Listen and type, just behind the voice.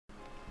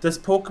Does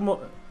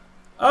Pokemon...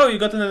 Oh, you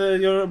got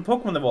your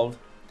Pokemon evolved.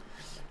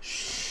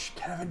 Shh,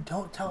 Kevin,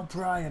 don't tell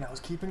Brian. I was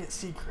keeping it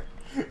secret.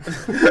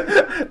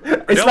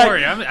 Don't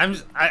worry,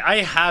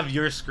 I have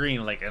your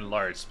screen like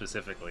enlarged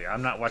specifically.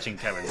 I'm not watching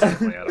Kevin's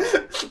play at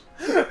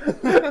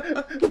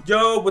all.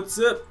 Yo, what's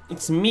up?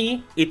 It's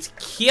me. It's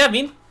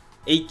Kevin,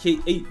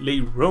 aka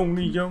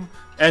Leironium,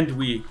 and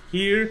we're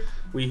here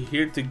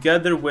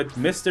together with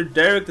Mr.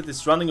 Derek that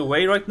is running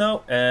away right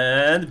now,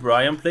 and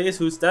Brian Plays,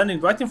 who's standing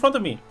right in front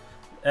of me.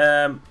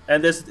 And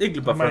there's an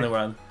Igglybuff running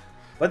around.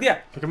 But yeah.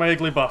 Look at my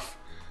Igglybuff.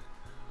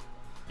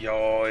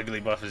 Yo,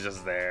 Igglybuff is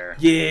just there.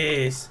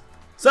 Yes.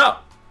 So,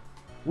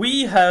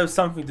 we have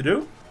something to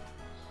do.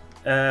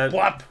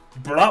 Blop.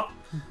 Blop.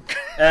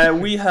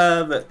 We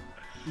have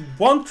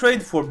 1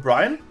 trade for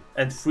Brian,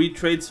 and 3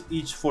 trades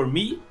each for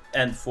me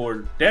and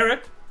for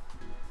Derek.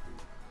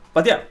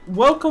 But yeah,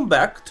 welcome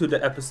back to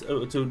the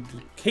episode, to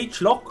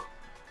Cagelocke.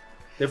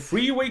 The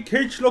freeway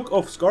Cagelocke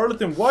of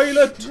Scarlet and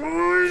Violet.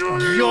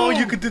 Yo,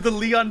 you could do the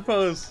Leon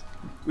pose.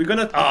 We're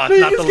gonna... Ah,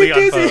 it's not the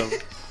Leon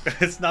pose.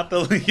 It's not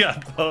the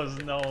Leon pose,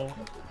 no.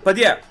 But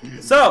yeah,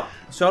 so,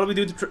 shall we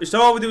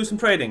do some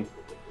trading?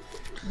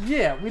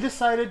 Yeah, we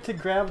decided to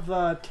grab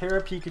the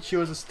Terra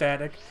Pikachu as a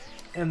static,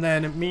 and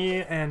then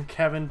me and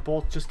Kevin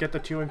both just get the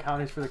 2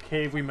 encounters for the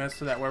cave we missed,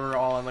 so that way we're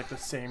all on like the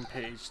same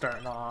page,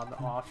 starting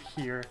off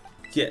here.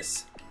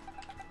 Yes.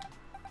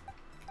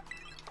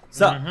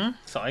 So,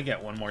 so I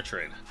get 1 more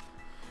trade,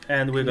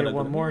 and we're gonna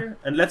one go more, here,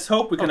 and let's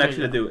hope we can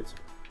actually do it.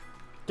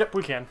 Yep,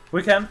 we can.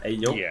 We can. Hey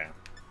yo. Yeah.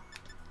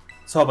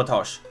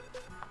 Sabotage.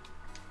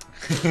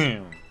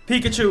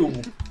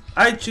 Pikachu,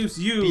 I choose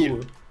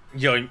you.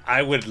 Yo,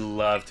 I would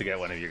love to get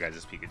one of your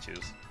guys'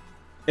 Pikachus.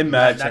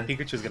 Imagine. That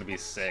Pikachu's gonna be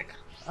sick.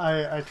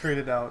 I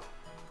traded out.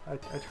 I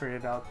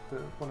traded out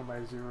one of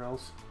my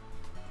Zeros.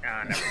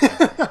 Ah, no.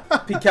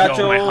 Pikachu.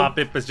 Yo, my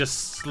Hoppip is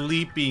just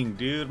sleeping,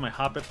 dude. My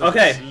Hoppip is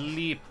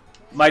asleep.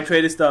 My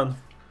trade is done.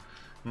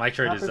 My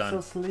trade is Hoppip's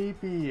done. so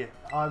sleepy.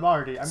 I'm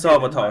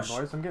Sabotage. getting in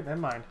mine, boys. I'm getting in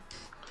mine.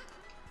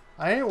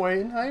 I ain't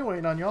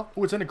waiting on y'all.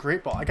 Oh, it's in a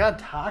Great Ball. I got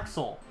a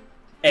Toxel.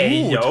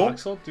 Hey Ooh, yo.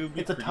 Toxel, dude,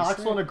 It's a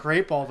Toxel and a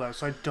Great Ball though,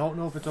 so I don't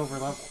know if it's over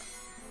leveled.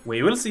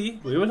 We will see.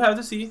 We will have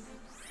to see.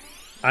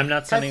 I'm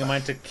not sending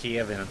mine to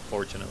Kevin,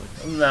 unfortunately.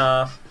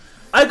 Nah.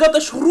 I got the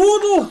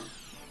Shroodle!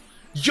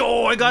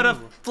 Yo, I got a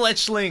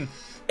Fletchling!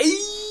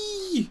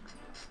 Hey!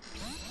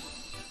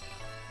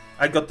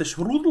 I got the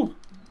Shroodle.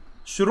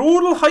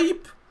 Shroodle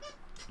hype!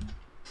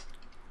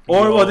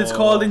 Or what it's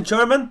called in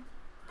German?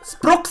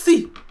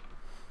 Sproxy!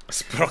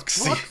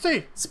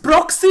 Sproxy!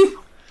 Sproxy!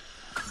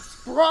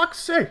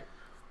 Sproxy!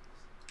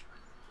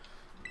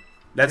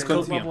 Let's What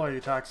continue. level are you,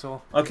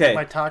 Toxel? Okay.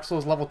 My Toxel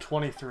is level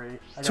 23.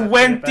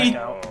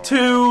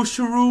 22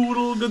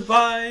 Shroodle,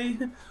 goodbye!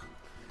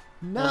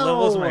 No! What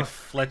level is my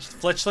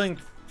Fletchling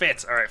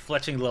fits. Alright,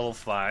 Fletchling level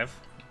 5.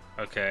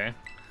 Okay.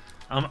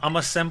 I'm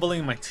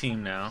assembling my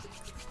team now.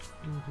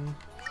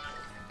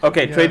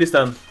 Okay, Yeah. trade is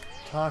done.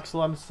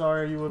 Toxel, I'm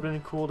sorry. You would have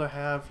been cool to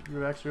have.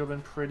 You actually would have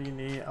been pretty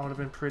neat. I would have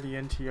been pretty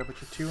into you, but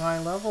you're too high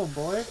level,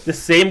 boy. The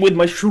same with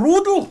my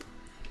Shroodle!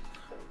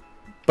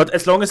 But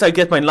as long as I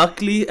get my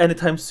Luckily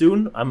anytime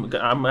soon, I'm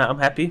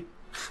happy.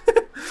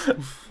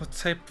 What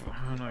type?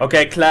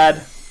 Okay,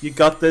 Clad, you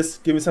got this.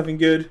 Give me something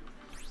good.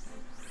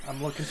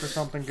 I'm looking for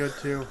something good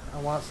too. I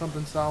want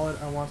something solid.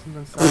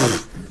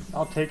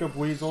 I'll take a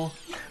Weasel.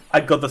 I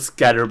got the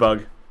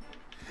Scatterbug.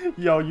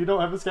 Yo, you don't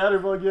have a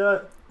Scatterbug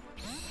yet?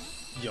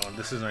 Yo,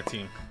 this is our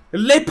team.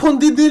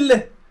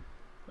 Lepondidille!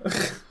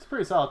 It's a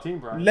pretty solid team,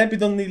 Brian.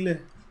 Lepidonille.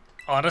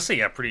 Honestly,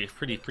 yeah, pretty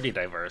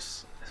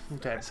diverse.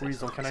 Okay,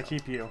 Weasel, can I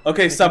keep you?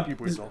 Okay, Keep you,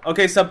 Weasel.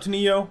 sub to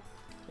Neo.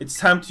 It's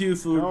time to you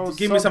for No,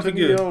 give me sub something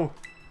to good. Neo.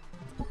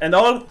 And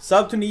all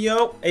sub to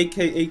Neo,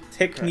 aka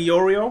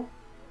Techneorio,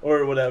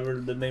 or whatever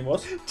the name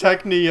was.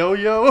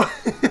 Techneo-yo.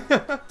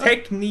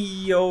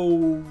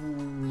 Techneo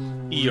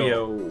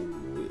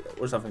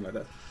or something like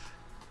that.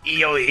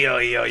 Yo.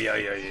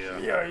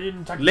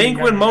 Link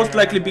will most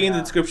likely be in the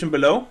description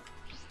below.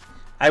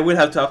 I will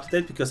have to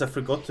update because I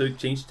forgot to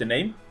change the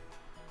name.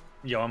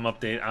 Yo,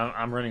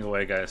 I'm running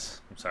away,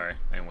 guys. I'm sorry.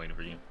 I ain't waiting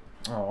for you.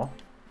 Oh.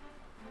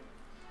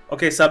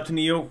 Okay, sub to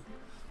Neo.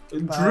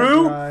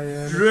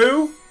 Brian.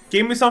 Drew,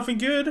 give me something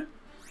good.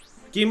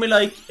 Give me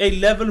like a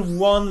level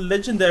 1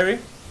 legendary.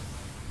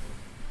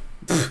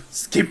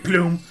 Skip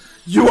Bloom.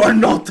 You are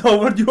not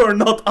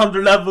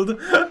under leveled.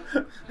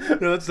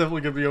 No, that's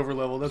definitely gonna be over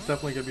level.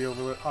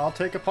 I'll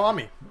take a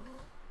Palmy.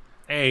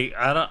 Hey,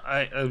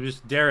 I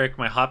just Derek.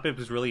 My Hoppip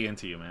is really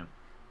into you, man.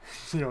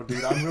 Yo,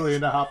 dude, I'm really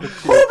into Hoppip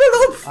too.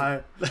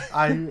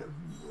 I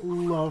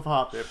love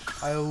Hoppip.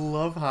 I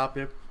love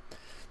Hoppip.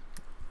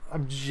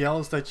 I'm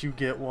jealous that you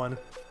get one.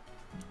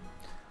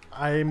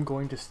 I am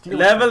going to steal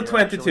Level it from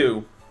you,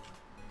 22.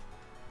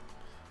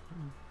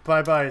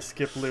 Bye bye,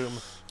 Skip Loom.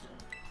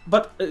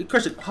 But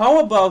question: how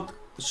about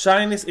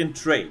shinies in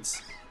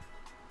trades?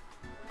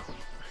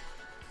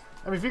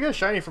 I mean, if you get a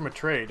shiny from a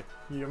trade,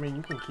 you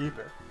can keep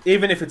it.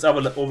 Even if it's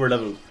over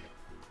leveled.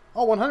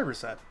 Oh,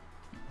 100%.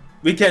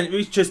 We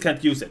just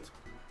can't use it.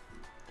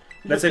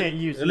 Let's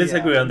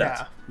agree on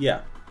that.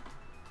 Yeah.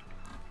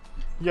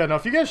 Yeah, no,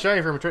 if you get a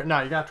shiny from a trade,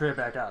 no, you gotta trade it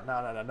back out.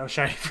 No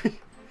shiny free.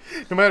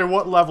 No matter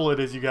what level it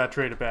is, you gotta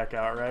trade it back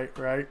out,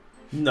 right?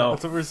 No.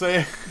 That's what we're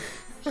saying.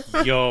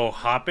 Yo,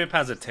 Hoppip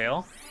has a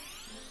tail?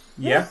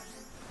 Yeah.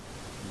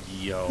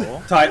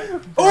 Yo. Type.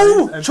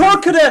 Oh,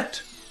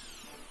 Charcadet!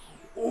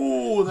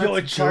 Oh, that's Yo,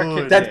 a Charcadet.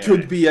 good. That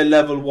could be a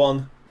level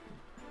 1.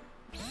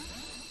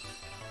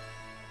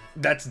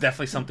 That's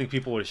definitely something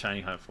people would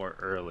shiny hunt for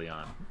early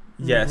on.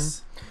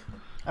 Yes.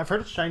 I've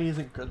heard shiny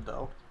isn't good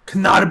though.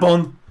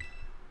 Knarbon.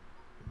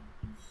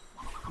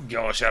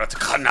 Yo, shout out to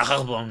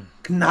Knarbon.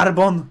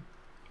 Knarbon.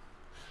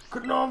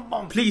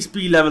 Please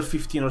be level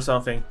 15 or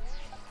something.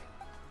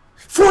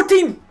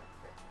 14!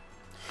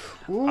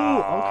 Ooh, okay.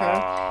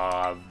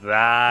 Ah,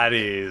 that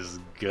is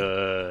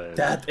good.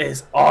 That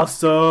is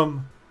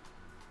awesome.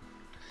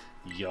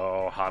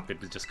 Yo,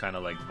 Hoppip is just kind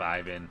of like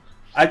vibing.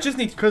 I just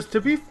need Cause to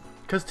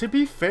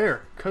be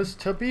fair,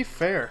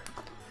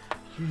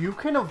 you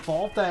can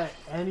evolve that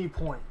at any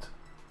point.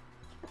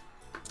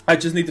 I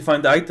just need to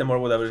find the item or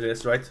whatever it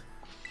is, right?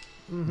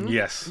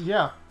 Yes.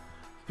 Yeah,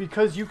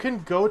 because you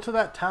can go to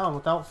that town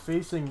without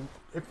facing.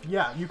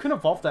 You can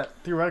evolve that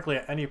theoretically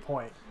at any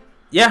point.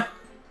 Yeah.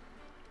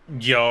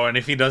 Yo, and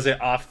if he does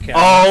it off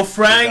camera. Oh,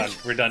 Frank!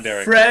 We're done,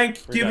 Derek.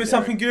 Frank, We're give done, me Derek.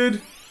 something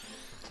good.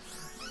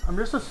 I'm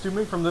just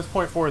assuming from this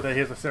point forward that he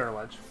has a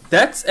Cerulege.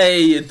 That's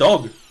a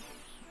dog.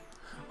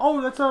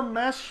 Oh, that's a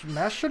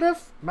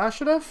Mashitif?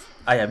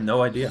 I have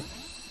no idea.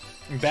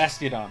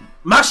 Bastiodon.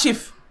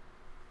 Mashif!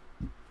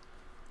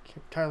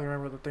 Can't entirely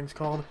remember what the thing's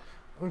called.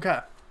 Okay.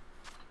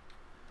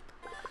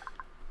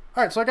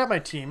 Alright, so I got my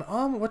team.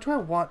 What do I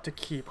want to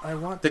keep?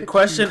 The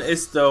question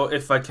is, though,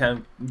 if I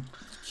can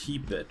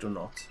keep it or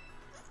not.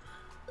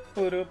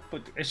 It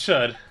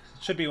should. It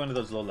should be one of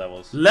those low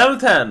levels. Level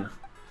 10.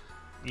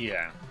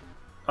 Yeah.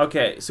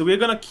 Okay, so we're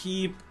gonna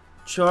keep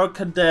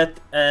Charcadet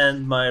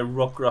and my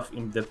Rockruff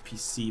in the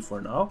PC for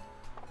now.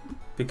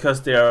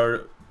 Because they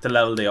are the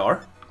level they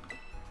are.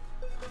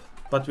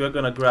 But we're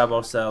gonna grab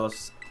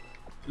ourselves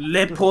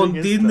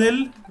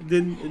Lepondinel.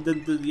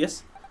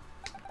 Yes.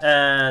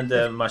 And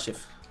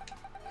Mashif.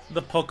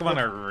 The Pokemon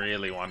I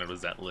really wanted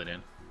was that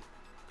Litten.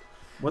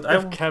 What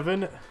If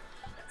Kevin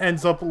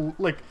ends up,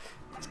 like,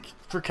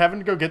 for Kevin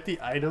to go get the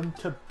item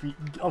to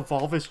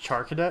evolve his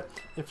Charcadet,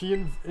 if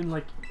he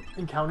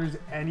encounters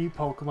any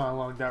Pokemon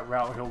along that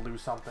route, he'll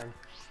lose something.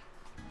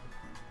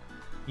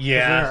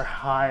 Yeah. They're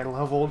high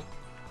leveled.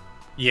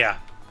 Yeah.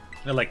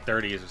 They're like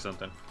 30s or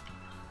something.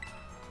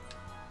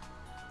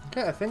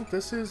 Okay, I think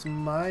this is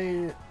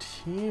my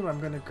team I'm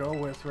gonna go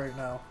with right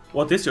now.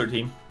 What is your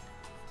team?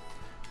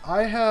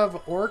 I have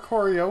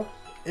Oricorio,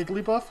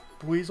 Igglybuff,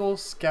 Buizel,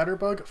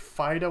 Scatterbug,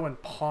 Fido, and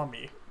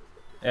Pawmi.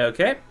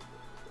 Okay.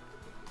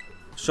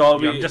 Shall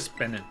we? I'm just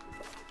spinning.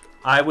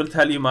 I will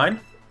tell you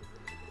mine.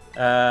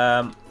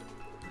 As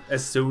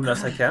soon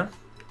as I can.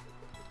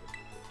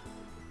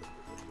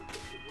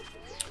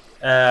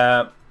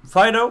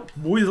 Fido,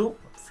 Buizel,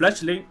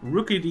 Fletchling,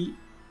 Rookidee,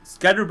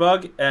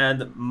 Scatterbug,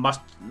 and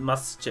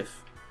Muschif.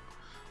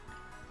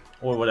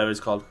 Or whatever it's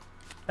called.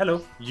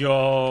 Hello.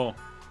 Yo.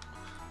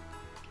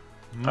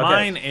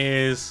 Mine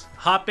is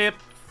Hoppip,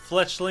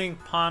 Fletchling,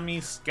 Pawmi,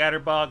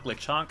 Scatterbug,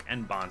 Lechonk,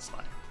 and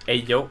Bonsly. Hey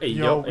yo, hey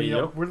yo, hey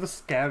yo. We're the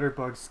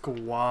Scatterbug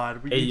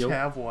squad. We Hey, each yo.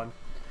 have one.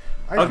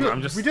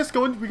 Okay,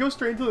 We go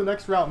straight into the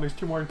next route, and there's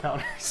 2 more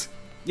encounters.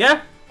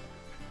 Yeah.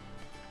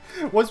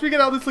 Once we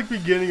get out this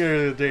beginning of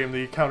the game, the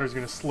encounter's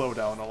gonna slow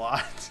down a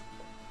lot.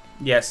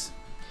 Yes.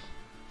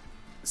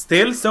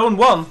 Still zone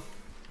 1.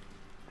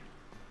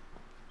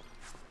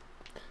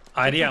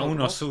 Área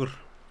uno sur.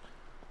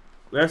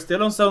 We're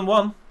still on zone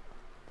 1.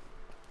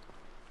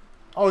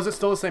 Oh, is it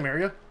still the same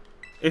area?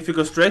 If you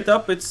go straight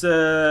up, it's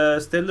still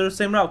the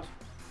same route.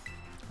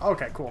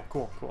 Okay, cool.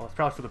 It's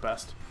probably for the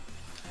best.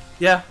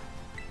 Yeah.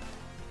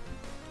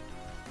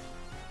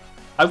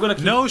 I'm gonna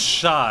keep No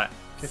shot.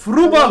 I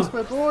Frubal! lost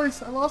my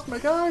boys. I lost my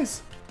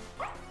guys.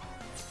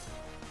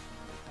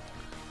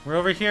 We're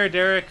over here,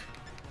 Derek.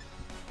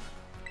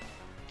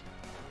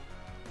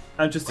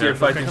 I'm just here Look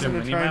fighting. at I'm your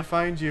gonna try mini-map. and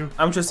find you.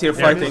 I'm just here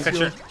Yeah, fighting.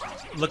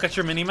 Look at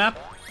your mini map.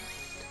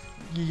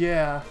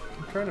 Yeah,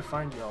 I'm trying to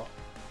find y'all.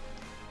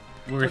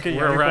 We're Okay,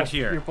 we're you're around both,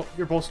 here.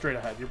 You're both straight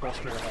ahead.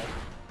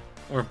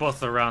 We're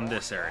both around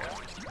this area.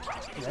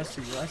 Yeah, I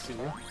see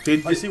you.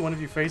 Did I see one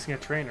of you facing a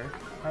trainer.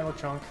 Hi,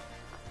 Lechonk.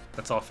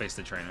 Let's all face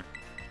the trainer.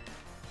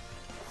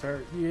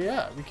 Fair.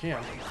 Yeah, we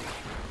can.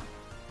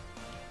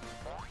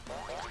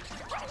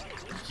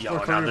 Yo, Or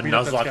now Courier the beat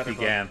up that Nuzlocke Scatterbug.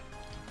 began.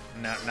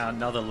 Now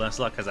the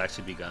Nuzlocke has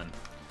actually begun.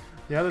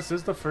 Yeah, this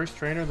is the first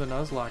trainer of the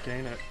Nuzlocke,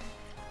 ain't it?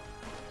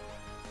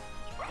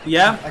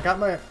 Yeah. I got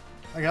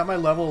my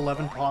level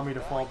 11 Pawmi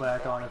to fall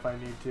back on if I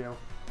need to.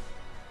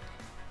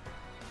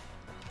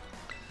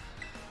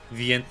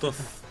 Viento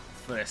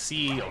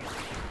fresio.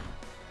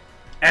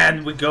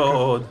 And we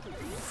go.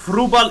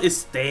 Frubal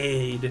is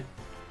stayed.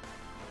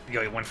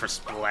 Yo, he went for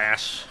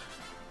splash.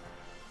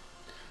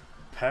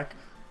 Peck.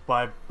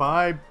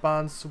 Bye-bye,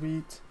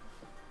 Bonsweet.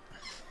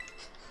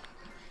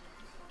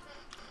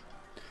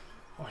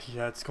 Oh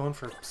yeah, it's going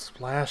for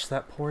splash,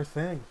 that poor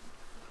thing.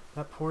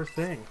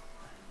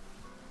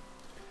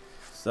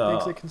 So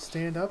thinks it can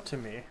stand up to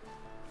me.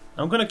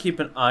 I'm gonna keep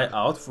an eye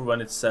out for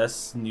when it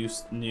says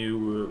this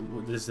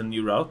is a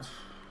new route.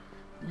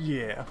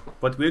 Yeah.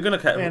 But we're gonna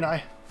And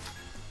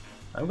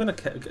I'm gonna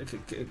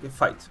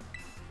fight.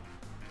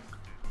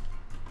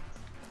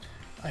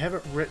 I have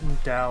it written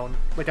down.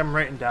 Like I'm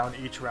writing down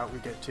each route we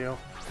get to,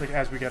 like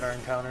as we get our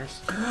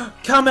encounters.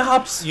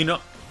 Kamehaps! You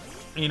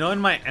know, in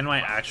my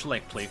actual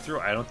like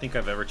playthrough, I don't think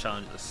I've ever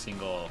challenged a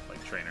single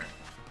like trainer.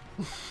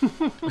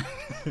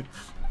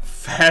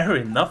 Fair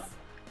enough.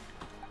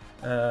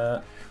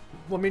 Well,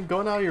 I mean,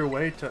 going out of your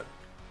way to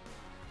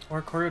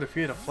Oricorio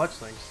defeated a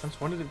fletchling. Since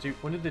when did it do?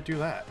 When did it do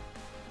that?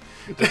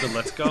 Did the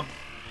let's go?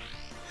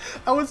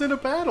 I was in a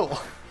battle.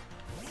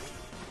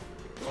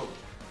 Well,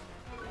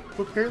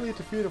 apparently it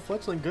defeated a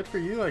fletchling. Good for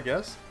you, I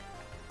guess.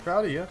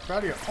 Proud of you.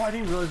 Proud of you. Oh, I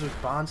didn't realize there's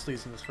bond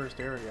sleeves in this first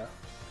area.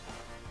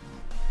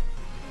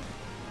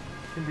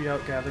 Can be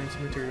out gathering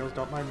some materials.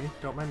 Don't mind me.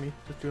 Don't mind me.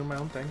 Just doing my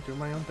own thing. Doing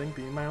my own thing.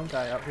 Being my own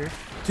guy out here.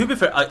 To be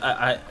fair,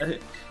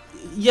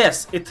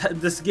 yes,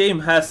 this game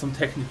has some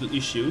technical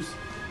issues,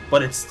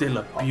 but it's still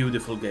a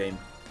beautiful game.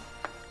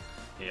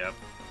 Yep.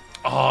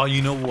 Oh,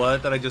 you know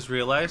what? That I just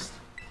realized.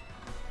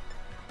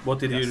 What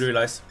did you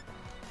realize?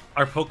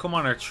 Our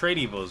Pokemon are trade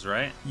evos,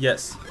 right?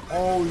 Yes.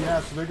 Oh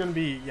yeah, so they're gonna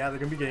be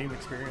getting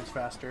experience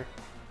faster.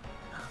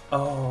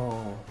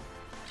 Oh.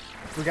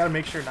 We gotta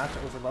make sure not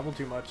to over level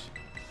too much.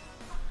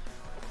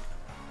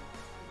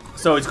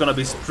 So it's gonna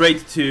be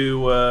straight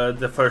to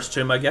the first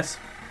gym, I guess.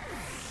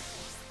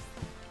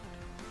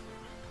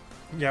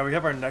 Yeah, we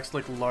have our next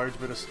like large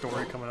bit of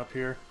story coming up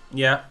here.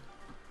 Yeah.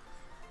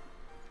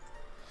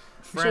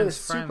 Friends,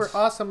 super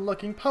awesome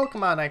looking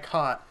Pokemon I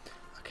caught.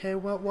 Okay,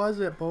 what was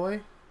it,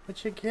 boy?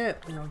 What'd you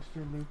get,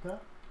 youngster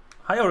Luca?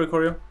 Hi,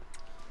 Oricorio.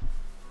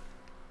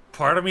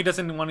 Part of me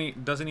doesn't even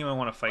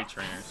want to fight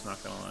trainers.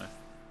 Not gonna lie.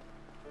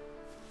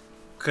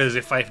 Because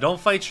if I don't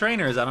fight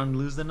trainers, I don't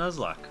lose the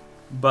Nuzlocke.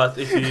 But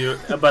if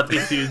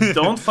you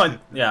don't find,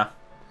 yeah.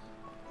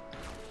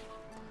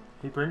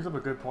 He brings up a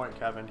good point,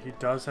 Kevin. He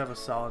does have a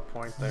solid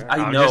point there.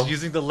 I'm know. just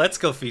using the Let's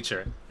Go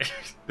feature.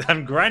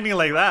 I'm grinding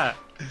like that.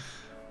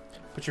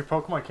 But your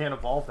Pokemon can't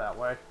evolve that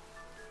way.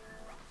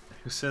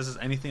 Who says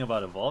anything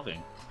about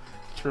evolving?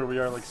 True, we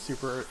are like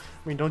super.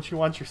 I mean, don't you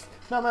want your?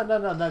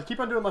 No. Keep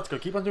on doing Let's Go.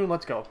 Keep on doing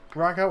Let's Go.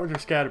 Rock out with your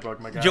Scatterbug,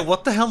 my guy. Yo,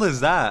 what the hell is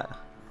that?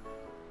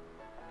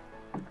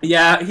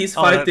 Yeah, he's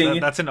fighting.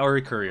 That's an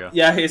Oricorio.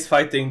 Yeah, he's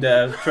fighting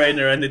the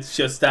trainer, and it's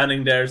just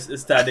standing there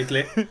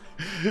statically.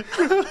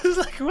 I was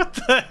like, what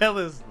the hell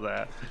is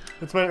that?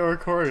 It's my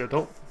Oricorio.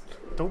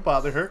 Don't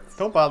bother her.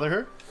 Don't bother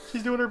her.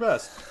 She's doing her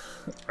best.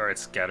 Alright,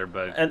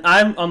 Scatterbug. And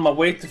I'm on my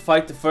way to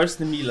fight the first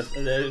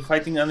Nemila,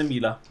 fighting an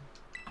Nemila.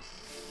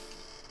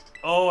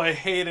 Oh, I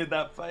hated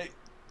that fight.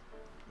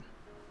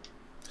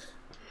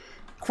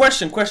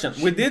 Question.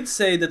 We did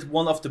say that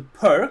one of the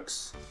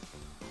perks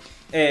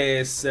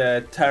is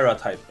Terra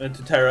type,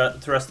 into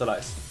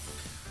Terastallize.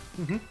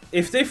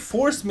 If they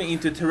force me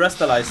into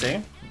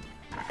Terastallizing,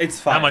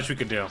 it's fine. How much we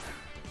could do?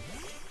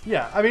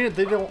 Yeah, I mean,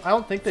 they don't. I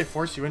don't think they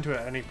force you into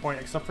it at any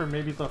point, except for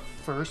maybe the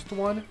first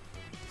one.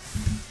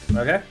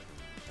 Okay.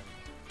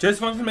 Just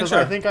wanted to make sure.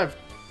 I think I've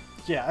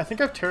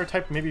Terra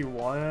typed maybe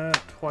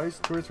twice,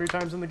 2 or 3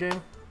 times in the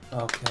game.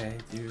 Okay,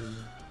 dude.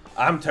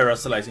 I'm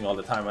Terastallizing all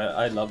the time.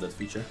 I love that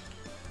feature.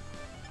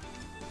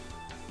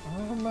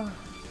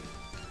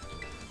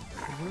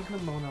 Where's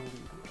Nimona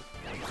lead?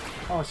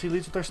 Oh, she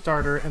leads with her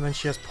starter, and then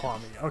she has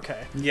Palmy.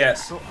 Okay.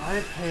 Yes. So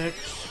I picked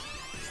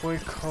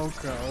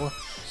Fuecoco,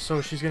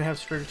 so she's gonna have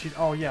Sprigatito.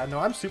 Oh yeah, no,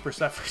 I'm super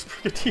set for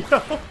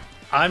Sprigatito.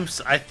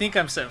 I think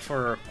I'm set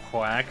for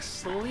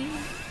Quaxley.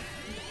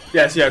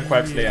 Yes, yeah,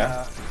 Quaxley,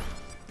 yeah.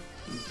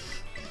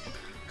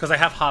 Because I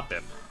have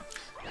Hoppip.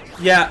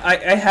 Yeah,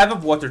 I have a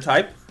water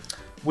type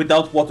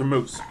without water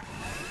moves.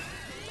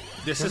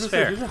 This is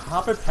fair. Doesn't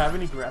Hoppip have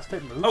any grass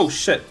type moves? Oh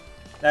shit.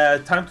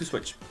 Time to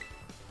switch.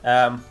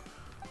 We're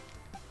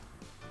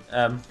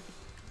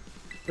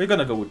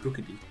gonna go with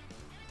Rookidee.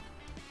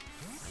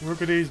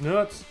 Rookidee's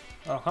nuts.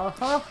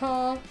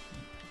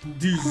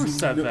 Who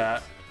said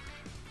that?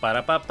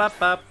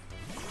 Para-pa-pa-pa.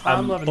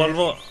 I'm loving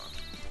it.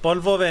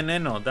 Polvo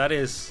veneno. That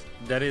is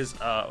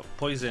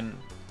poison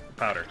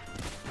powder.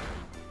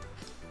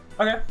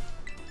 Okay.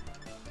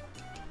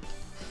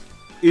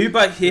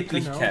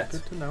 Überheblichkeit.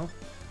 Good to know.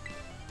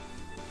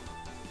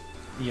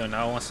 Yo,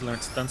 now wants to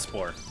learn Stun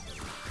Spore.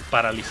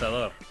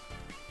 Paralizador.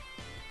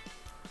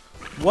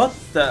 What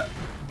the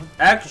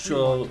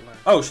actual...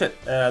 Oh shit,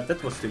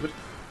 that was stupid.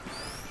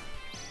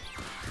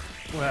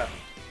 What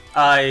happened?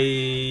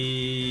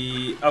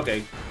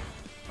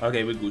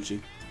 Okay, with Gucci.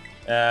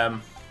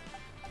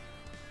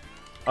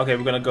 Okay,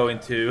 we're gonna go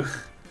into...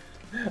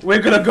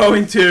 we're gonna go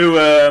into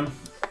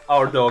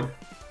our dog.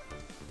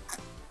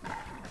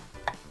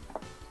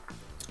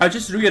 I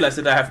just realized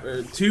that I have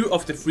 2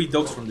 of the 3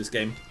 dogs from this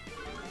game.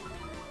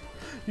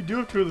 You do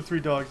have 2 of the 3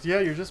 dogs. Yeah,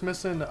 you're just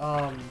missing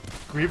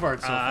Grievard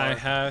so far. I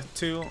have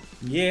 2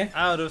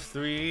 out of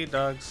 3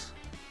 dogs.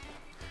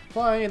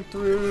 Flying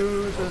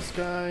through the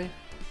sky.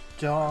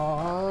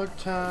 Dog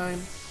time.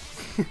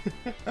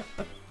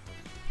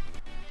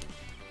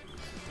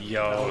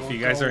 Yo, if you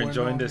guys are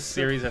enjoying this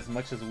series as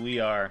much as we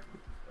are,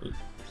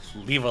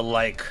 leave a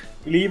like.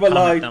 Leave a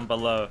Comment like. down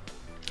below.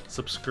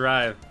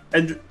 Subscribe.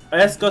 And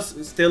ask us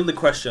still the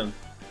question.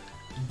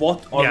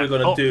 What are we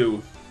gonna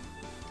do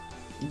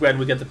when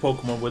we get the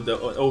Pokemon with the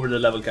over the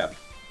level cap?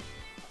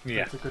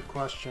 Yeah. That's a good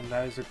question.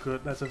 That's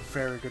a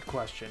very good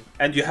question.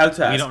 And you have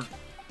to ask.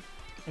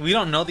 We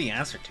don't know the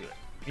answer to it.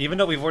 Even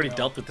though we've already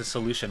dealt with the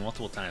solution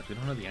multiple times, we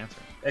don't know the answer.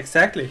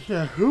 Exactly.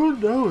 Yeah, who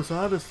knows,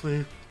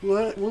 honestly.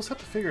 We'll just have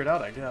to figure it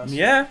out, I guess.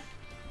 Yeah.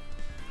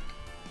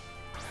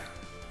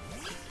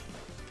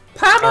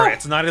 Pamo! Alright,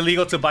 it's not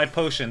illegal to buy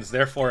potions,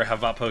 therefore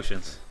have bought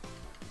potions.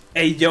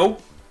 Hey, yo.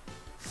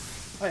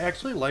 I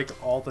actually like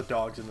all the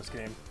dogs in this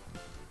game.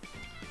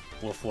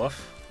 Woof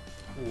woof.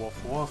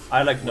 Woof woof.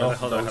 I like no. Where the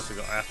hell do I have to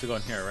go? I have to go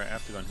in here, right? I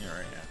have to go in here,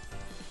 right? Yeah.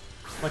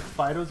 Like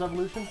Fido's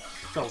evolution?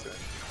 So good.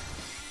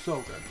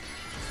 So good.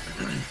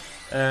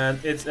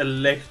 And it's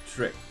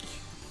electric.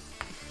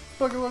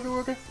 Bugger,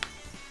 bugger, bugger.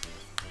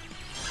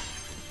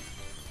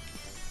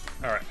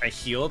 Alright, I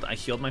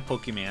healed my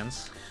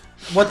Pokemons.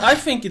 What I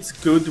think it's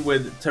good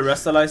with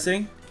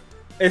Terastallizing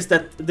is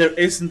that there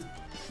isn't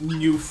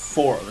new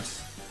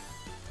forms.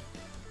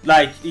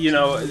 Like, you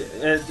know,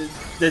 the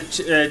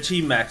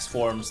Gmax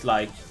forms,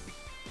 like,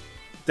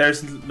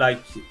 there's,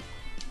 like...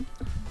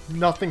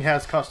 Nothing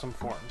has custom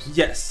forms.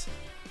 Yes.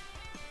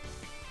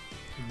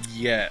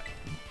 Yeah.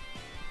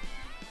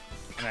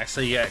 And I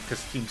say yeah,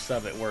 because Team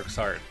Sub, it works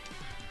hard.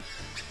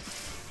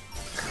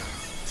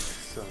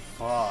 So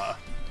far.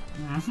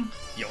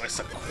 Yo, it's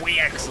a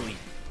Quaxley.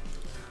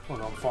 Oh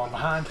no, I'm falling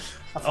behind.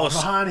 I'm falling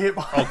behind here.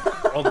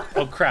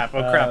 Oh crap!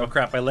 Oh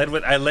crap! I led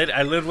with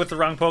the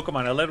wrong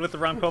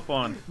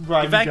Pokemon.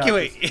 Ryan,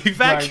 Evacuate!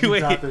 Ryan, you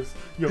got this.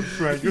 Yo,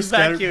 Ryan,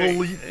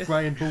 Evacuate.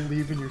 Ryan,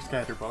 believe in your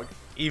Scatterbug.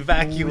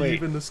 Evacuate!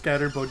 Believe in the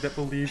Scatterbug that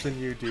believes in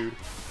you, dude.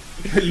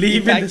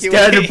 Believe in the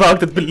Scatterbug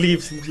that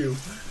believes in you.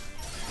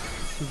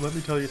 Because let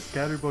me tell you,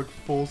 Scatterbug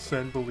full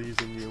send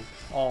believes in you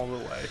all the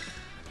way.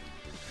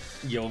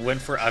 Yo, went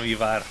for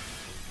Avivar.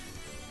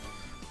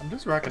 I'm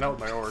just rocking out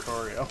with my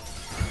Oratorio.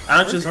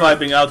 I'm just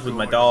vibing out with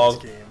my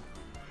dog.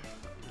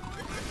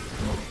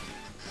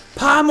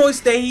 Pamo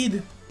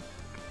stayed!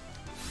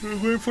 We're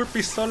going for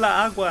Pistola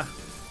Agua.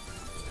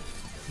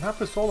 Not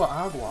Pistola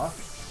Agua.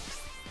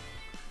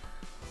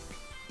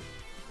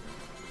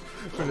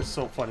 That is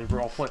so funny,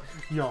 we're all playing.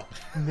 Yo,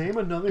 name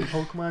another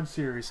Pokemon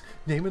series.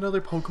 Name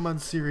another Pokemon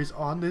series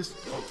on this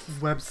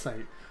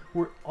website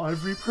where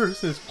every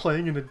person is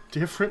playing in a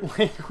different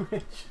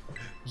language.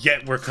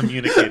 Yet we're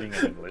communicating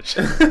in English.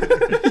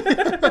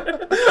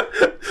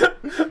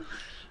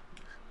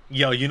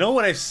 Yo, you know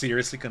what I've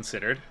seriously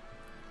considered?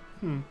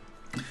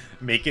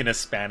 Making a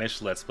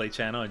Spanish Let's Play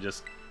channel and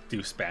just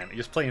do Spanish.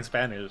 Just play in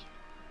Spanish.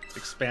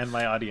 Expand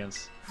my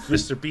audience.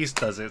 Mr. Beast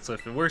does it, so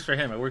if it works for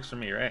him, it works for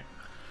me, right?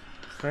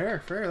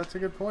 Fair, that's a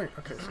good point.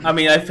 Okay. So I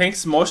mean, I think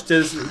Smosh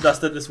does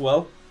that as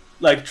well.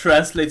 Like,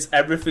 translates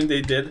everything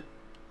they did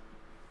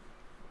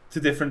to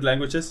different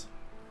languages.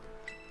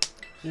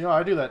 You know,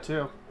 I do that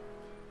too.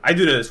 I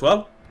do that as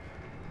well.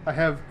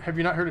 Have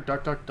you not heard of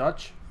Duck Duck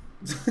Dutch?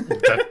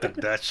 Duck Duck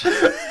Dutch.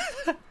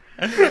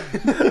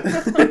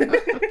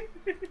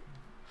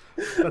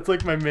 That's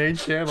like my main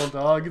channel,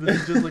 dog.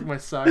 This is just like my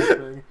side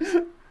thing.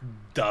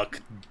 Duck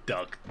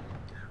Duck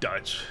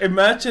Dutch.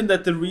 Imagine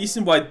that the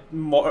reason why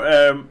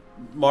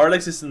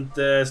Marlex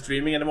isn't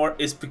streaming anymore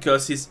is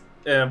because he's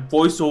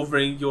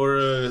voiceovering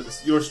your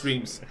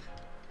streams.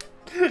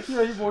 Yeah,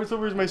 he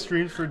voiceovers my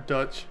streams for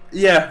Dutch.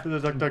 Yeah. For the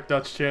Duck Duck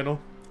Dutch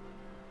channel.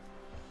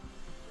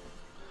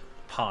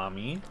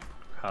 Pommy.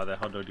 How do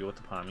I deal with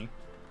the Pommy?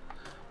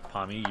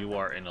 Pommy, you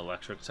are an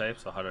electric type,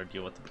 so how do I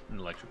deal with an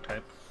electric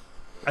type?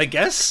 I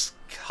guess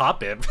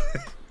Hoppip.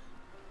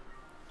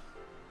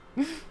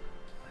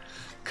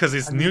 Because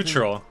it's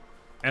neutral,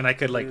 and I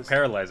could, like,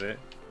 paralyze it.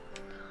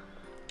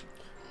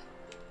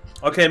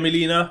 Okay,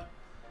 Melina.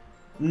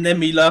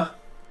 Nemila.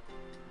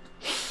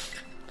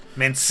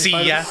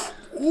 Mencia.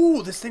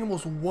 Ooh, this thing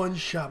almost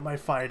one-shot my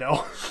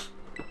Fido.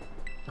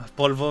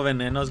 Polvo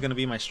Veneno is going to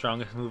be my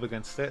strongest move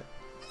against it.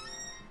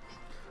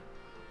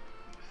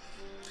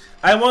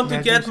 I want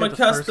to get my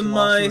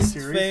customized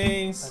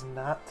things.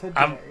 Not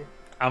today.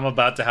 I'm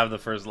about to have the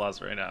first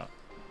loss right now.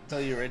 I'll tell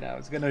you right now,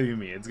 it's going to be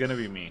me. It's going to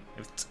be me.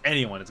 If it's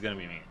anyone, it's going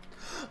to be me.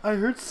 I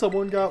heard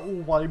someone got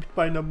wiped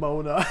by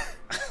Nemona.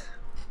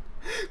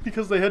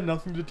 Because they had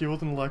nothing to deal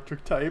with an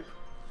electric type.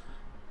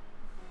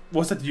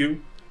 Was that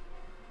you?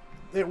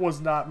 It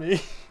was not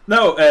me.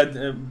 No,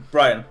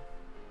 Brian.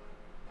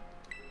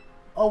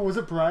 Oh, was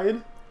it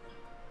Brian?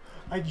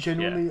 I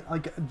genuinely, I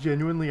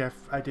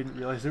didn't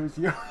realize it was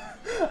you.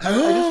 I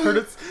just heard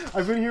it.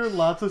 I've been hearing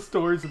lots of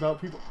stories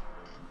about people.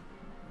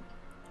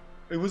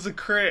 It was a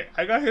crit.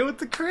 I got hit with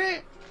the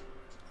crit.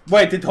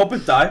 Wait, did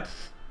Hoppip die?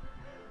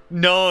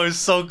 No, it's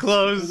so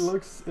close.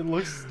 It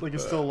looks like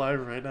it's still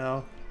alive right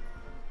now.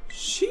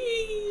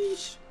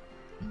 Sheesh.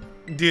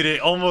 Dude, it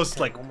almost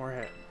like one more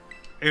hit.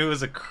 It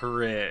was a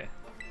crit.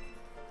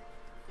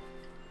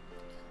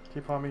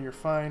 Keep on me, you're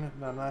fine.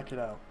 Now knock it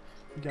out.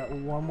 You got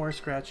one more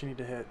scratch you need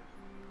to hit.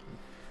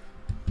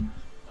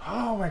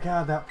 Oh my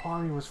god, that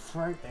Pawmi was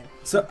frightening.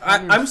 So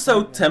I'm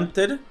so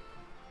tempted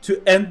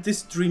to end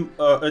this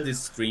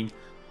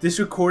this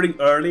recording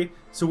early,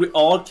 so we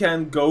all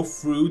can go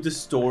through the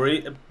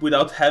story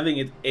without having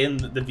it in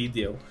the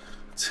video.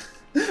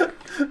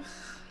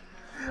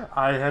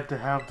 I had to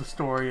have the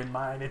story in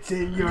mind. It's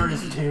in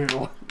yours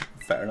too.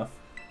 Fair enough.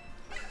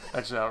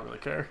 Actually, I don't really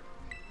care.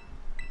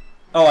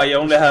 Oh, I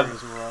only have.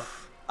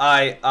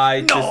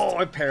 I just. No,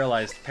 I'm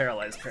paralyzed.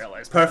 Perfect.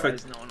 Paralyzed. No.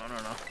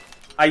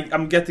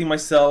 I'm getting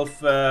myself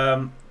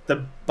the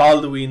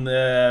Baldwin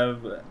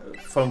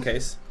phone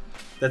case.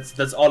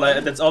 That's all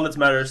that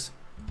matters.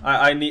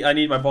 I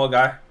need my ball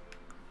guy.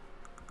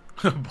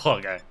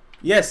 Ball guy.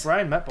 Yes.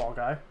 Brian met ball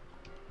guy.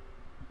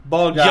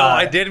 Ball guy. Yo,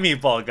 I did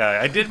meet ball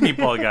guy.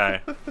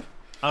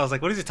 I was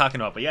like, what is he talking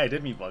about? But yeah, I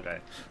did meet ball guy.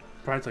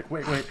 Brian's like,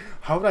 wait,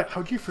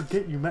 how'd you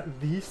forget you met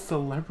the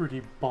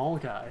celebrity ball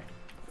guy?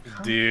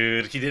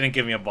 Dude, he didn't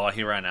give me a ball.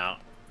 He ran out.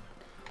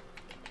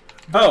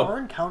 There are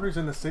encounters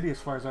in the city as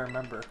far as I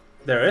remember.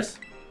 There is?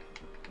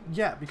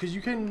 Yeah, because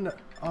you can,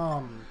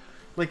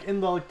 like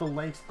in the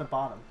lakes at the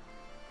bottom.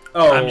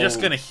 Oh. I'm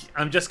just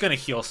gonna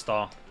heal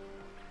stall.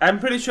 I'm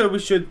pretty sure we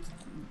should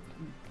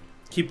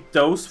keep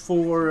those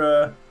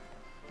for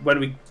when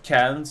we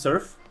can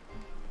surf.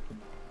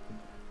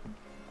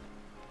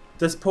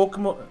 Does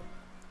Pokemon?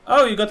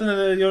 Oh, you got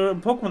your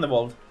Pokemon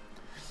evolved.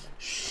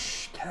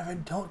 Shh,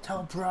 Kevin, don't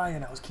tell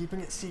Brian. I was keeping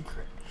it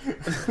secret.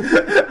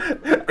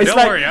 Don't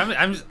worry,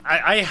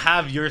 I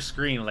have your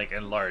screen like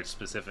enlarged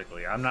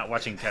specifically. I'm not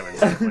watching Kevin's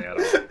play at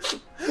all.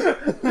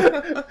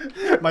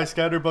 My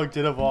Scatterbug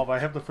did evolve. I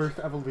have the first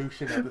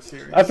evolution of the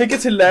series. I think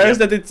it's hilarious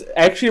that it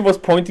actually was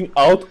pointing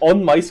out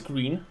on my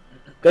screen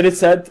that it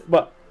said,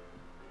 "Well,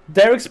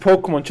 Derek's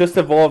Pokemon just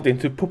evolved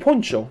into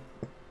Puponcho."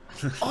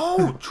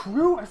 Oh,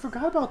 true. I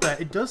forgot about that.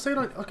 It does say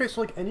like, okay,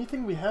 so like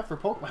anything we have for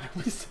Pokemon,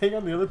 we say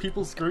on the other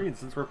people's screens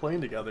since we're playing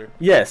together.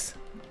 Yes.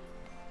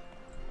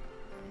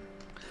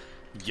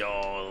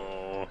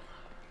 Yo.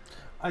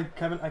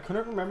 Kevin, I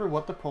couldn't remember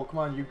what the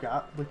Pokemon you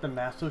got, like the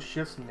Masto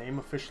Shift's name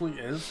officially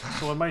is.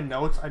 So in my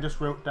notes, I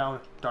just wrote down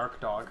Dark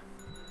Dog.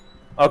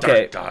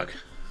 Okay. Dark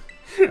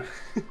Dog.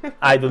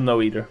 I don't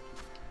know either.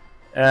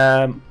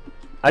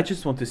 I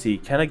just want to see,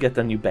 can I get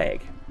a new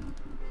bag?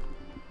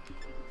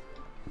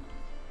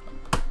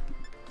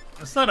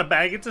 It's not a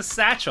bag, it's a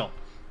satchel.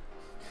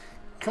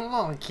 Come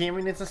on,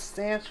 Kevin, it's a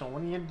satchel.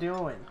 What are you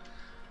doing?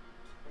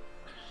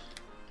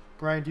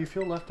 Brian, do you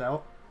feel left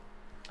out?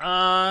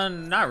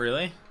 Not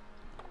really.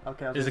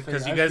 Okay, Is it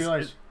because you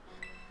guys?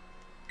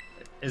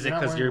 Is it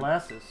because you're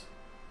glasses?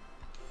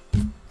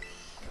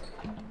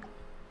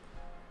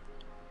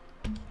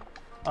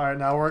 All right,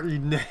 now we're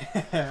eating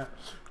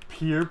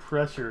peer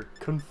pressure,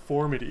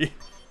 conformity.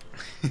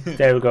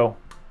 There we go.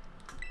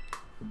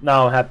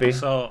 Now I'm happy.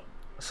 So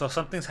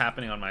something's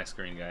happening on my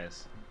screen,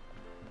 guys.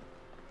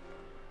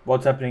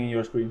 What's happening in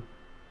your screen?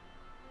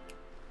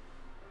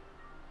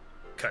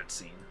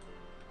 Cutscene.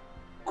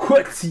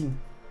 Cutscene.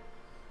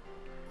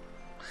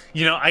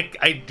 You know,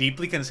 I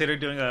deeply considered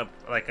doing a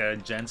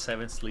Gen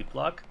 7 sleep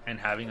block and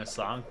having a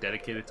song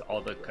dedicated to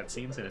all the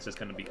cutscenes, and it's just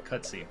gonna be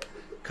cutscene.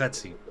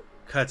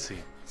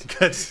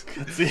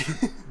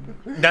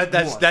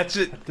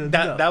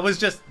 That was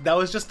just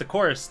the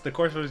chorus. The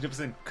chorus was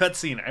just in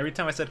cutscene. Every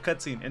time I said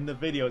cutscene in the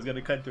video, it's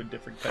gonna cut to a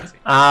different cutscene.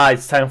 Ah,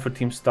 it's time for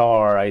Team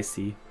Star. I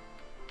see.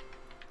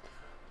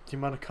 The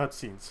amount of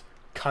cutscenes.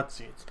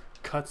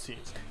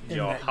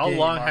 Yo, how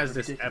long has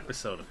this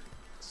episode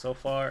so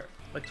far?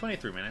 Like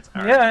 23 minutes.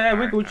 Yeah,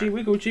 we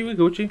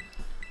Gucci.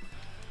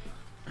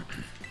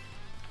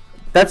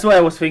 That's why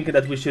I was thinking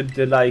that we should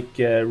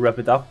wrap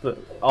it up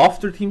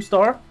after Team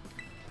Star.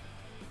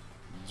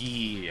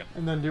 Yeah.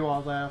 And then do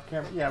all that off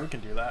camera. Yeah, we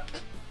can do that.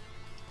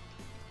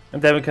 And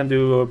then we can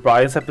do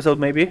Brian's episode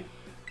maybe.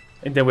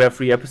 And then we have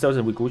 3 episodes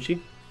and we Gucci.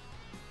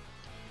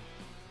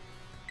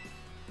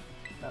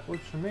 That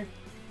works for me.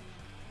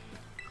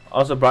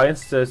 Also,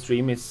 Brian's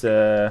stream is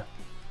yeah.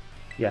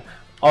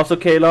 Also,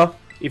 Kayla,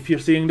 if you're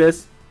seeing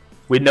this,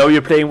 we know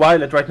you're playing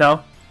Violet right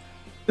now.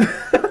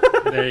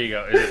 There you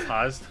go. Is it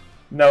paused?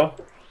 No.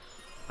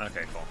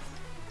 Okay,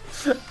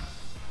 cool.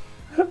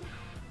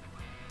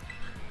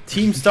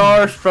 Team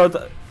Stars from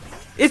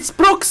it's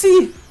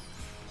Proxy.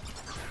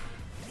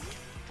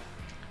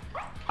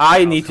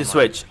 I need to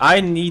switch. Are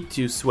you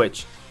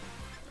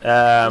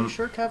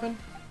sure, Kevin?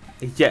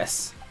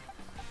 Yes.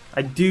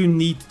 I do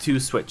need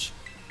to switch.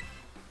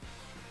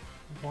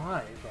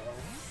 Why,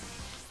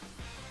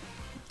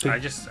 though? I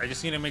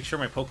just need to make sure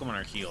my Pokemon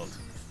are healed.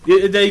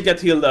 They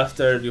get healed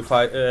after you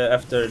fight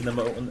after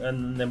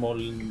Nemona.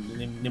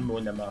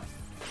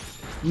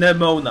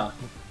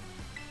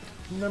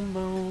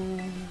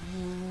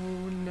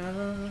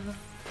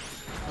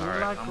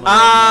 Alright.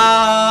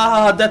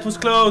 That was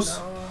close.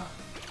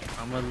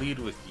 I'm gonna lead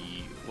with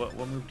you. What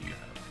move do you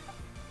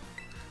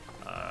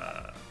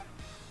have?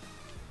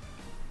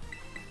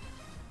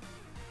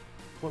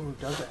 What move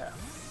does it have?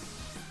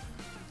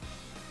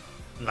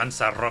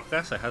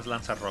 Lanzarrocas. It has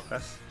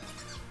Lanzarrocas.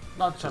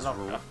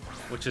 Lanzarroca.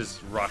 Which is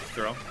rock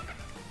throw.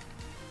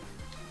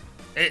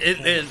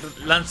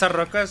 Lanza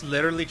rocas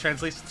literally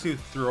translates to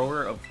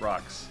thrower of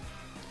rocks.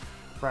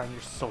 Brian,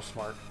 you're so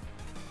smart.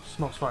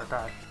 Smart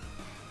guy.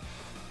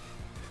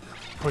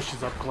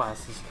 Pushes up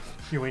glasses.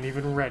 You ain't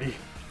even ready.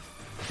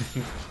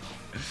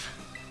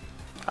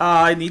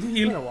 I need to I'm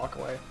heal. gonna walk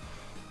away.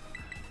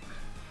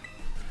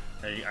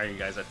 Are you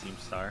guys at Team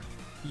Star?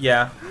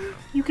 Yeah.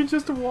 You can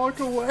just walk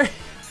away.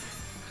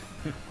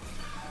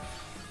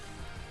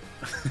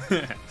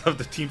 Of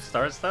the Team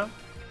Star stuff?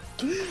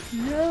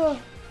 Yeah.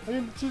 I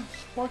mean, just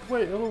walk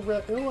away.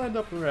 It'll end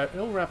up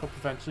it'll wrap up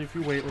eventually if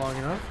you wait long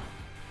enough.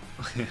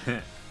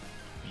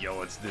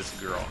 Yo, it's this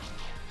girl.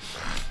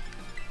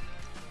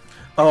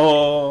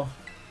 Oh.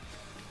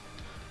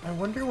 I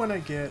wonder when I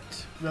get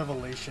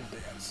Revelation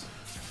Dance.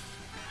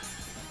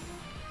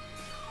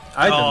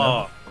 I don't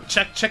know.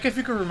 Check if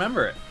you can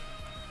remember it.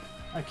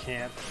 I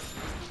can't.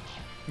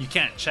 You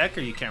can't check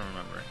or you can't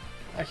remember it.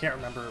 I can't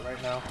remember it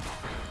right now.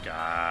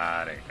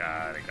 Got it.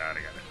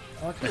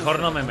 Okay, Mejor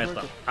no me I'll meto.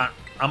 work it.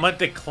 I'm gonna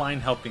decline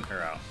helping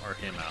her out. Or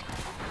him out.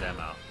 Them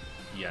out.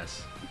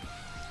 Yes.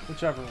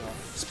 Whichever one.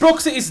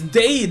 Sproxy is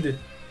dead!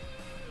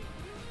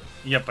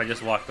 Yep, I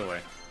just walked away.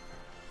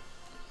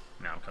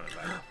 Now I'm coming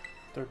back.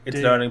 They're It's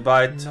dead. learning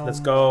bite. No. Let's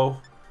go.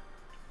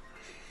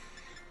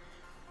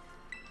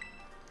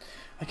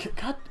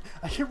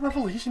 I get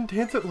Revelation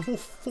Dance at level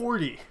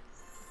 40.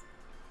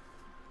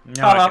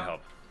 Now I can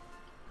help.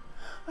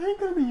 I ain't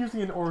gonna be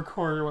using an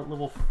Oricorio at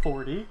level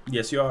 40.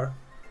 Yes, you are.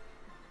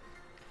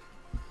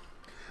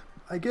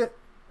 I get...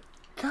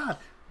 God.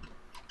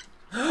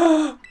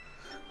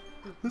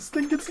 This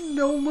thing gets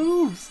no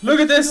moves. Look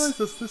at this.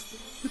 This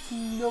gets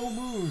no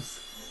moves.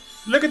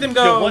 Look at him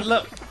Yo,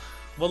 go.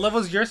 what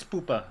level's your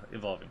Spoopa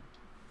evolving?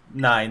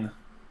 9.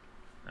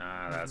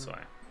 Ah, that's why.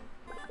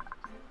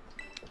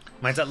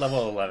 Mine's at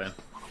level 11.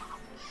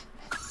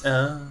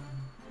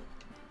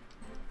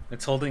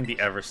 It's holding the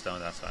Everstone,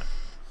 that's why.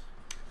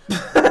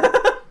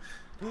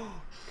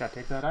 Gotta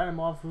take that item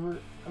off of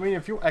it. I mean,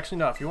 if you want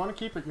to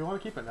keep it, you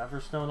want to keep an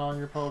Everstone on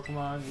your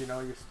Pokemon. You know,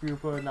 your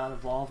Spupa, not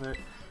evolve it.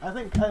 I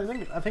think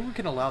we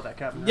can allow that,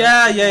 Captain.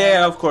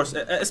 Yeah, of course.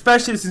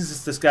 Especially since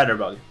it's the scatter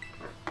bug.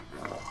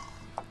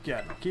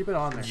 Yeah, keep it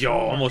on there. Yo,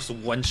 almost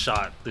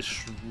one-shot the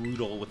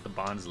Shroodle with the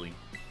Bonsly.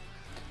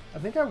 I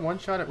think I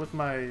one-shot it with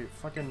my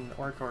fucking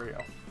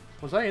Oricorio.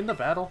 Was I in the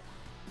battle?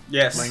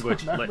 Yes.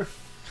 Language. Remember?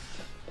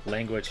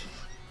 Language.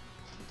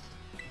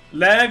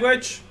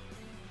 Language.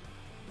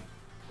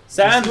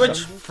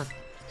 Sandwich.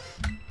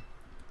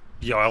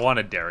 Yo, I want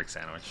a Derek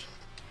sandwich.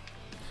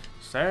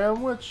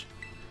 Sandwich.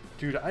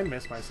 Dude, I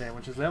miss my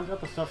sandwiches. They haven't got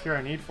the stuff here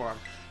I need for them.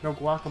 No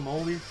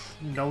guacamole,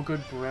 no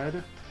good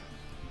bread.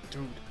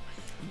 Dude.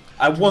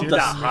 I want Dude, the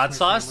that hot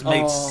sauce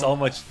makes Oh. so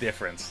much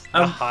difference.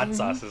 The hot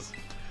sauces.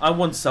 I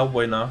want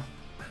Subway now.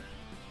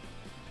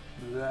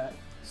 That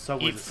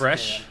Subway's Eat a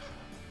fresh. scam.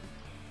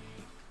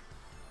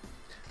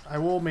 I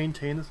will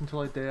maintain this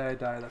until the day I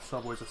die. That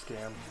Subway's a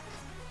scam.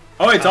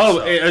 Oh, it's How all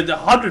so?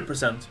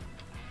 100%.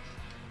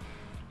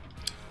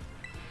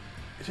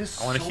 It is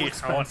I wanna so hear-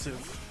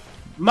 expensive.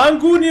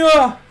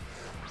 Mangunio!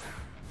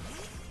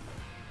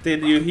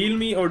 Did you heal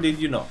me or did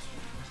you not?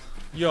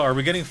 Yo, are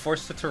we getting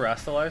forced to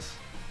Terastallize?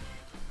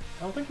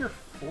 I don't think you're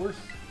forced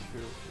to.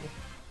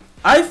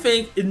 I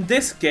think in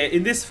this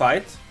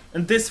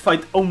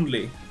fight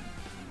only,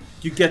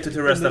 you get to In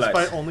this fight,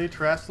 Terastallize. only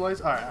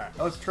Terastallize? Alright,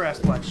 let's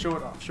Terastallize. Show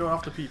it off. Show it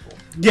off to people.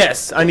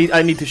 Yes, I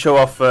need to show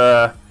off.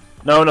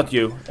 No, not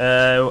you.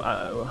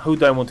 Who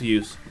do I want to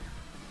use?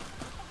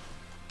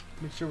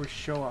 Make sure we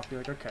show off. Be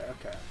like, okay.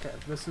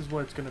 This is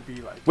what it's gonna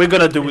be like. We're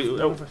gonna do.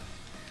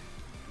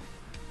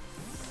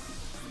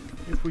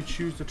 If we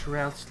choose to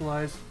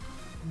Terastallize,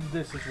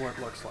 this is what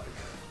it looks like.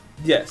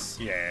 Yes.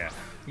 Yeah.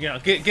 You know,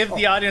 give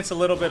the audience a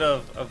little bit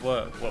of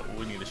what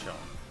we need to show them.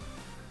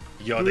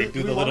 Yo, they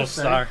do the little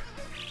star.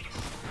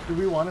 Do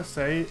we want to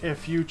say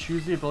if you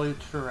choose the ability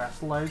to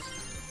Terastallize,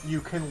 you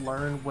can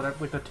learn whatever,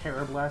 like the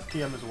Terra Blast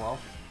TM as well?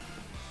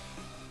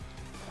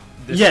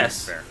 This Yes.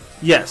 is fair.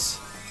 Yes.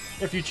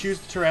 If you choose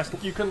to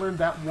Terastallize, you can learn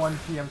that one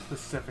TM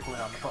specifically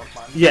on the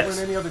Pokemon. You Yes. can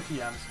learn any other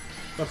TMs.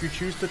 But if you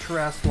choose to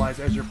Terastallize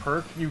as your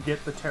perk, you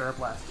get the Terra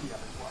Blast TM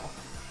as well.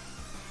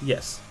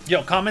 Yes.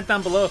 Yo, comment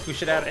down below if we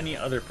should add any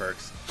other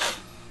perks.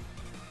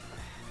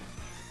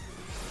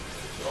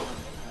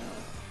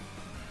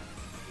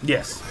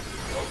 Yes.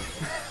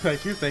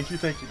 Thank you.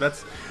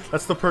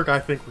 That's the perk I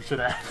think we should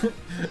add.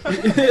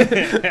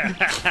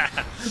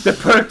 The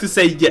perk to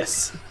say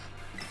yes.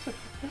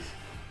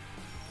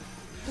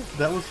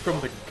 That was from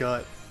the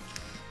gut.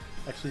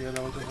 Actually, yeah,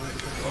 that was 100%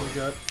 from the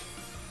gut.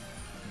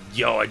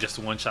 Yo, I just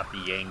one-shot the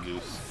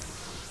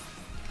Yangoose.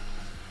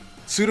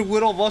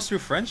 Sudowoodo lost through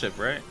friendship,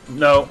 right?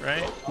 No.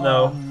 Right?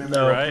 No. Mimic.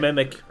 No. Right?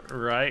 Mimic.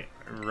 Right?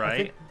 I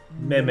think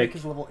Mimic.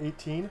 is level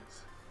 18.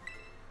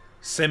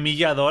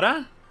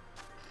 Semilladora?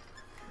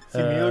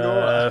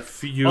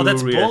 Fury Oh,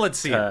 that's Bullet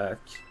Seed. attack.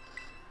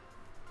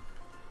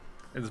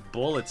 It's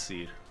Bullet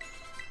Seed.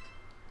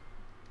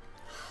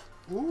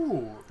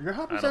 Ooh, your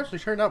Hopper's I don't- actually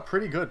turned out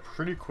pretty good,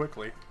 pretty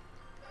quickly.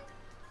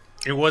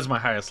 It was my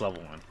highest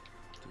level one.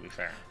 To be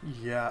fair.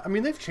 Yeah, I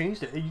mean they've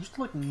changed it. It used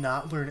to like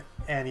not learn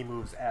any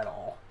moves at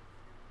all.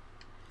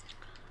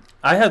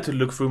 I had to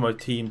look through my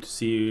team to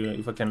see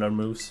if I can learn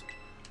moves.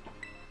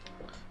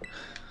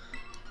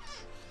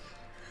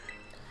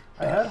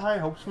 I had high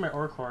hopes for my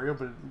Oricorio,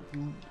 but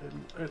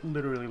it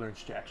literally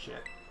learns jack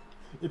shit.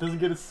 It doesn't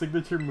get a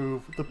signature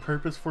move, the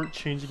purpose for it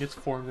changing its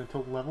form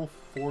until level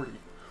 40.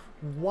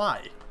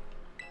 Why?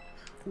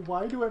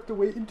 Why do I have to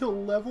wait until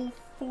level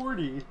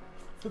 40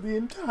 for the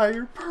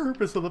entire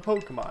purpose of the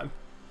Pokemon?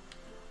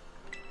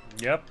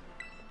 Yep.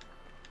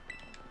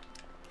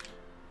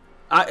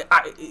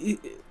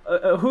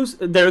 Who's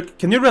Derek?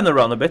 Can you run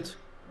around a bit?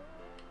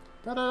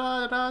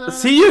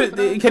 See you?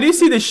 Can you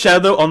see the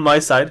shadow on my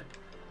side?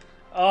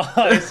 Oh,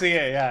 I see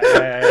it. Yeah.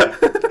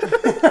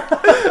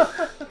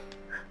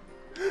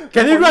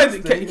 Can you run?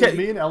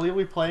 Me and Ellie will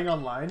be playing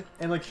online,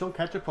 and like she'll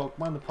catch a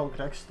Pokemon, the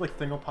Pokedex like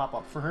thing will pop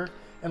up for her,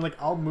 and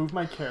like I'll move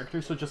my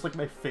character so just like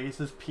my face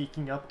is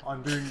peeking up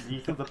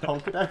underneath of the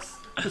Pokedex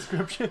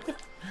description.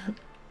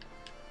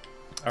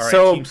 All right,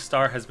 So- Team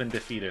Star has been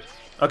defeated.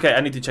 Okay,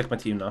 I need to check my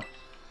team now.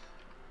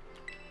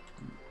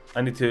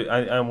 I need to.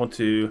 I want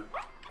to.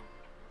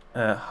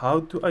 How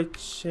do I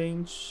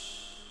change?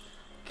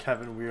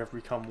 Kevin, we have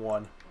become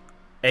one.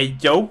 Hey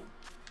yo.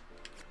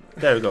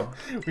 There we go.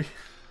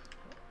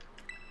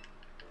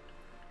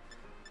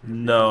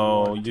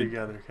 No, One you.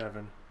 together,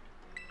 Kevin.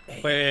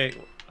 Wait.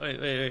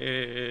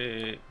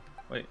 We're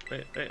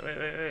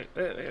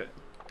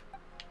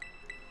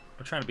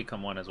trying to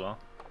become one as well.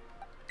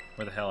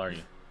 Where the hell are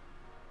you?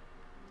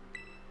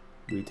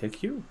 We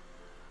take you.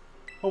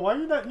 Oh, why are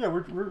you not? Yeah,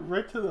 we're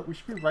right to the. We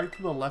should be right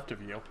to the left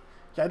of you.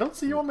 Yeah, I don't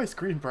see you on my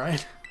screen, Brian.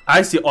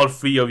 I see all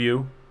three of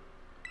you.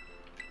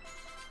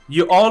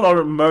 You all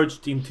are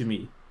merged into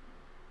me.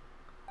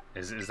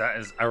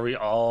 Are we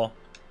all?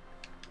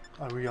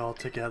 Are we all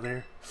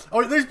together?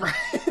 Oh, there's Brian.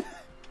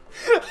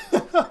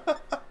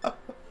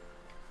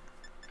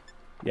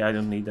 Yeah, I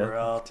don't need We're that.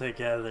 all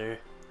together.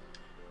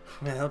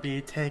 We'll be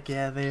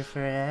together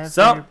forever,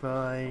 So,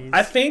 boys.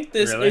 I think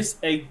this Really? is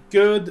a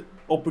good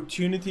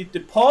opportunity to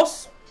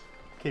pause,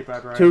 Okay,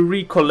 bye, Brian. to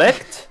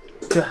recollect,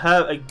 to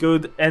have a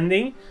good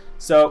ending.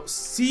 So,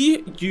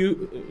 see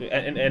you,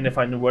 and any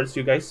final words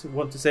you guys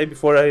want to say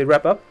before I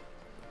wrap up?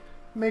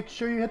 Make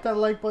sure you hit that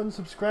like button,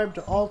 subscribe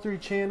to all 3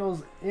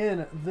 channels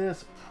in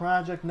this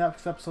project.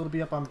 Next episode will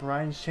be up on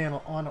Brian's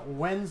channel on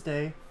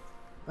Wednesday.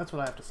 That's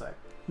what I have to say.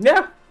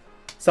 Yeah,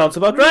 sounds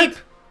about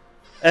right.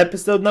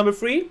 Episode number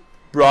 3,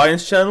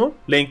 Brian's channel.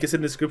 Link is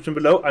in the description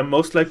below. I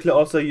most likely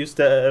also use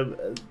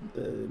the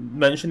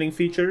mentioning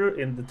feature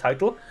in the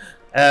title.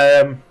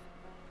 But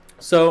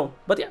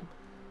yeah,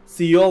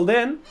 see you all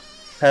then.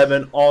 Have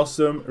an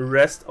awesome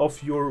rest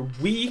of your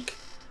week,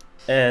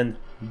 and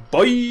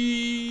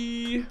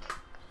bye.